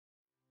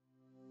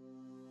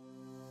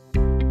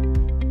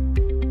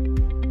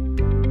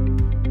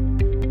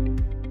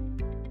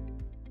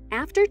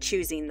After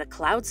choosing the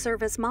cloud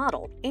service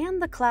model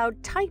and the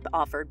cloud type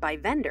offered by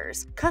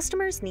vendors,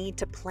 customers need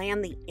to plan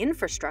the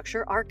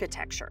infrastructure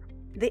architecture.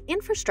 The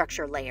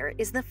infrastructure layer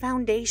is the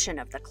foundation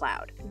of the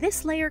cloud.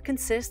 This layer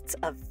consists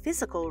of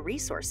physical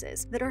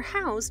resources that are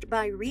housed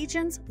by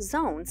regions,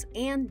 zones,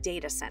 and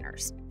data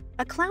centers.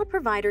 A cloud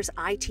provider's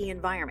IT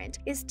environment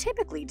is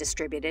typically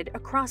distributed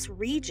across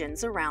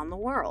regions around the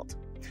world.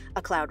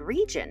 A cloud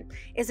region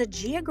is a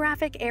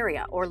geographic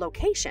area or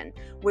location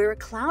where a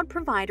cloud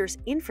provider's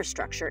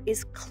infrastructure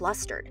is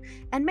clustered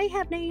and may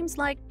have names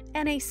like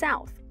NA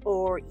South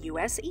or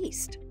US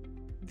East.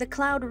 The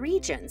cloud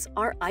regions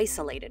are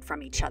isolated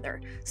from each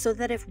other so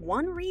that if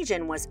one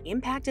region was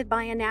impacted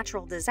by a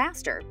natural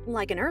disaster,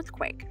 like an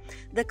earthquake,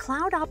 the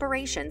cloud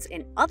operations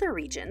in other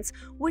regions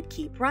would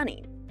keep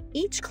running.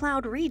 Each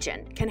cloud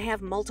region can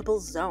have multiple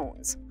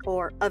zones,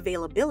 or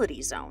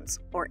availability zones,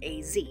 or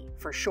AZ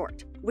for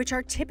short, which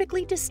are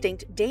typically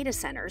distinct data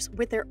centers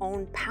with their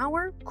own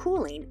power,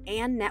 cooling,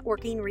 and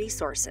networking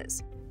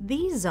resources.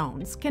 These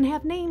zones can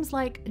have names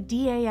like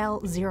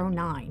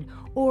DAL09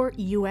 or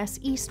US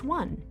East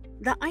 1.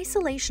 The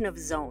isolation of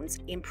zones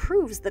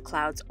improves the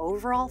cloud's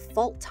overall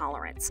fault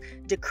tolerance,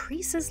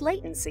 decreases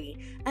latency,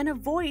 and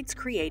avoids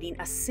creating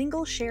a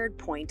single shared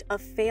point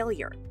of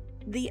failure.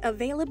 The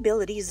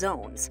availability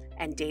zones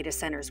and data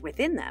centers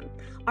within them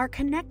are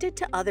connected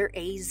to other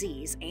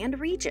AZs and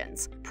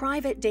regions,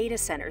 private data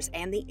centers,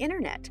 and the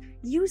internet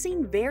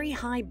using very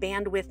high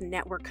bandwidth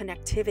network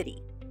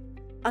connectivity.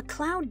 A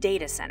cloud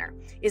data center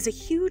is a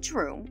huge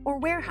room or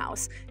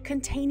warehouse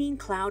containing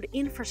cloud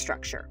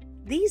infrastructure.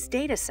 These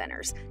data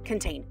centers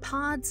contain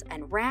pods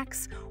and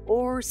racks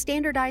or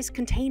standardized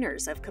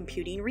containers of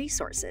computing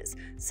resources,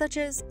 such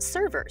as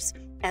servers,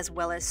 as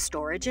well as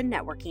storage and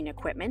networking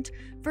equipment,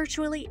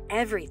 virtually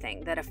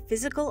everything that a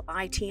physical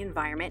IT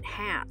environment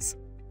has.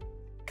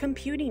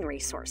 Computing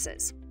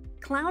resources.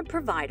 Cloud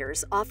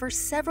providers offer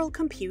several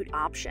compute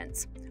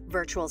options: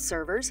 virtual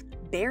servers,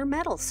 bare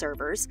metal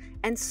servers,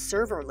 and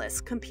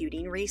serverless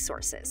computing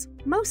resources.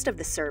 Most of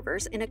the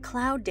servers in a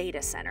cloud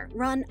data center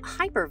run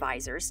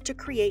hypervisors to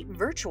create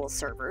virtual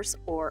servers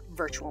or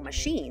virtual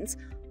machines,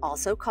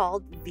 also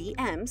called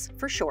VMs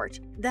for short,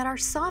 that are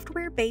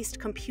software-based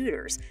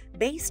computers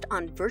based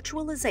on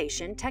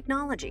virtualization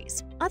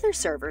technologies. Other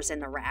servers in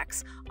the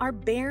racks are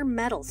bare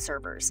metal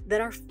servers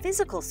that are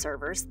physical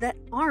servers that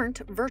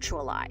aren't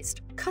virtualized.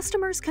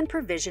 Customers can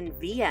provision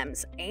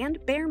VMs and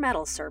bare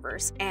metal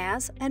servers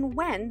as and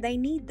when they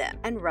need them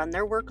and run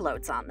their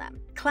workloads on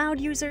them. Cloud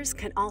users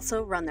can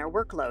also run their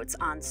workloads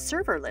on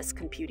serverless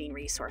computing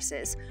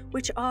resources,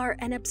 which are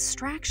an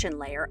abstraction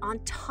layer on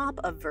top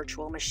of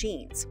virtual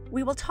machines.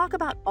 We will talk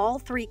about all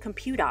three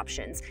compute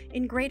options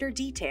in greater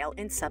detail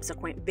in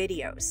subsequent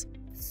videos.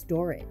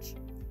 Storage.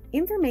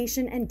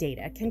 Information and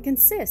data can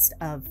consist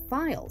of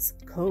files,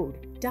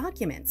 code,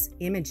 documents,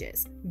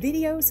 images,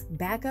 videos,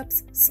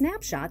 backups,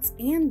 snapshots,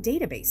 and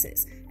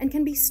databases, and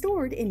can be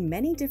stored in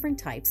many different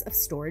types of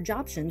storage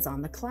options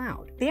on the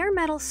cloud. Bare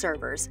metal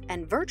servers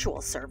and virtual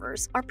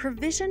servers are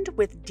provisioned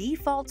with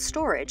default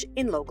storage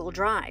in local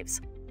drives.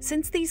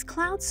 Since these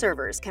cloud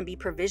servers can be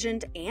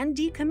provisioned and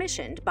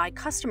decommissioned by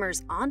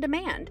customers on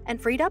demand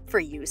and freed up for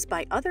use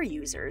by other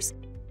users,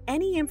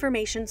 any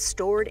information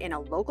stored in a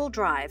local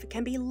drive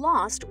can be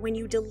lost when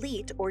you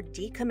delete or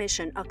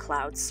decommission a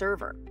cloud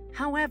server.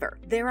 However,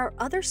 there are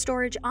other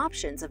storage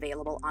options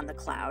available on the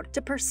cloud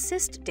to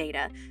persist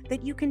data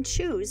that you can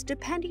choose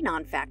depending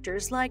on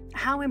factors like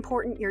how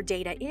important your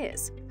data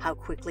is, how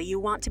quickly you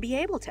want to be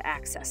able to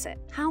access it,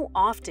 how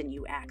often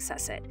you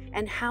access it,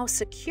 and how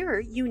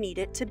secure you need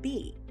it to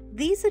be.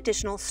 These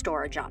additional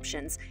storage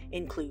options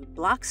include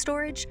block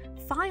storage,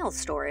 file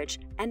storage,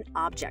 and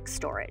object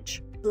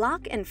storage.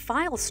 Block and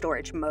file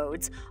storage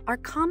modes are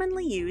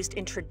commonly used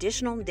in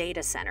traditional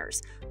data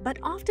centers, but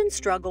often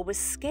struggle with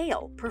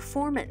scale,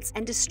 performance,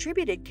 and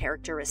distributed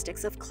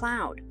characteristics of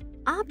cloud.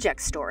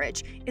 Object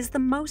storage is the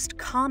most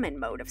common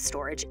mode of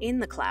storage in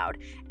the cloud,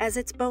 as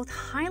it's both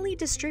highly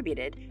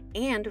distributed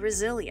and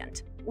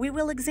resilient. We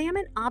will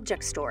examine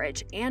object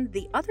storage and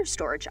the other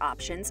storage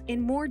options in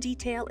more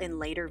detail in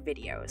later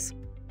videos.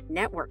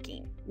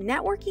 Networking.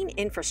 Networking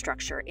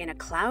infrastructure in a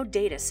cloud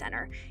data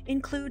center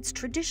includes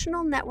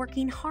traditional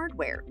networking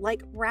hardware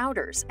like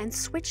routers and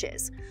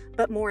switches,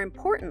 but more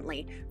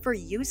importantly, for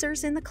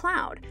users in the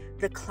cloud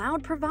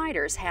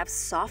providers have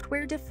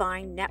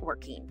software-defined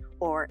networking,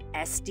 or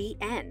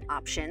SDN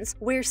options,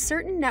 where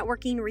certain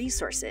networking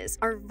resources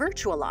are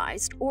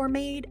virtualized or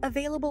made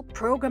available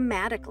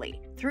programmatically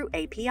through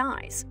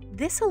APIs.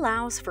 This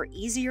allows for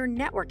easier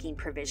networking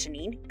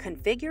provisioning,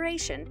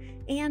 configuration,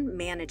 and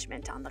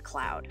management on the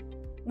cloud.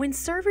 When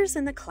servers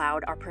in the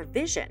cloud are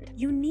provisioned,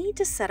 you need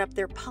to set up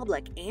their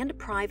public and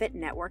private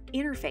network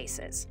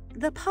interfaces.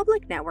 The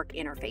public network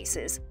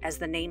interfaces, as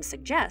the name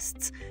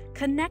suggests,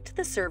 connect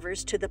the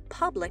servers to the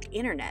public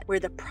internet,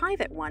 where the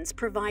private ones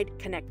provide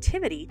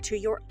connectivity to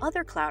your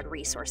other cloud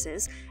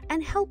resources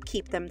and help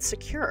keep them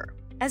secure.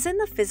 As in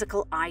the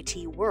physical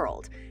IT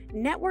world,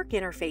 Network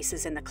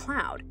interfaces in the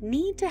cloud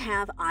need to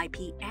have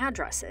IP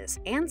addresses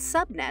and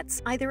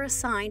subnets either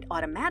assigned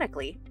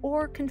automatically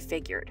or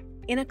configured.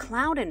 In a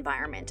cloud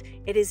environment,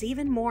 it is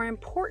even more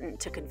important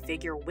to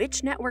configure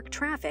which network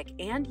traffic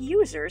and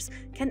users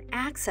can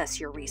access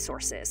your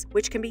resources,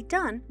 which can be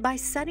done by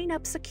setting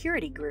up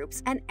security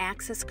groups and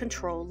access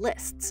control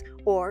lists,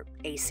 or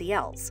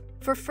ACLs.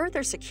 For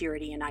further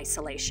security and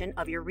isolation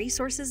of your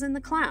resources in the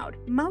cloud,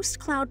 most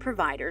cloud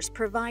providers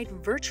provide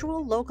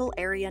virtual local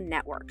area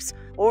networks,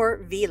 or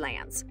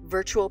VLANs,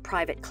 virtual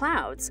private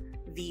clouds,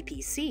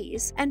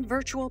 VPCs, and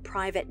virtual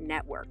private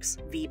networks,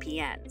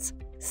 VPNs.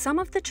 Some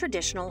of the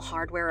traditional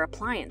hardware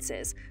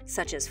appliances,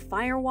 such as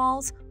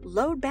firewalls,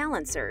 load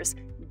balancers,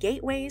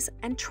 gateways,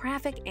 and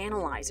traffic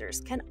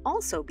analyzers, can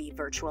also be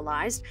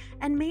virtualized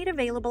and made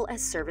available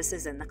as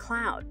services in the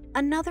cloud.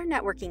 Another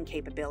networking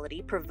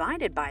capability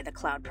provided by the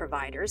cloud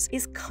providers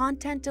is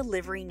Content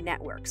Delivery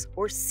Networks,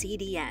 or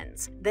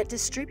CDNs, that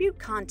distribute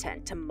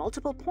content to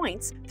multiple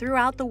points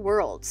throughout the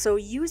world so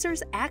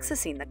users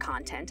accessing the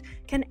content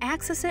can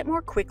access it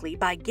more quickly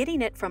by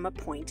getting it from a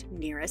point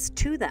nearest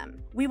to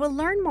them. We will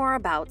learn more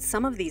about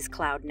some of these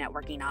cloud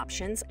networking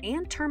options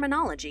and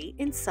terminology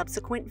in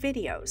subsequent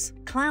videos.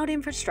 Cloud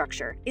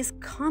infrastructure is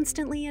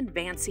constantly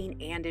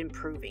advancing and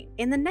improving.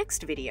 In the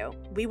next video,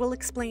 we will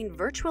explain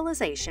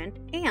virtualization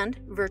and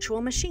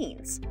virtual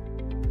machines.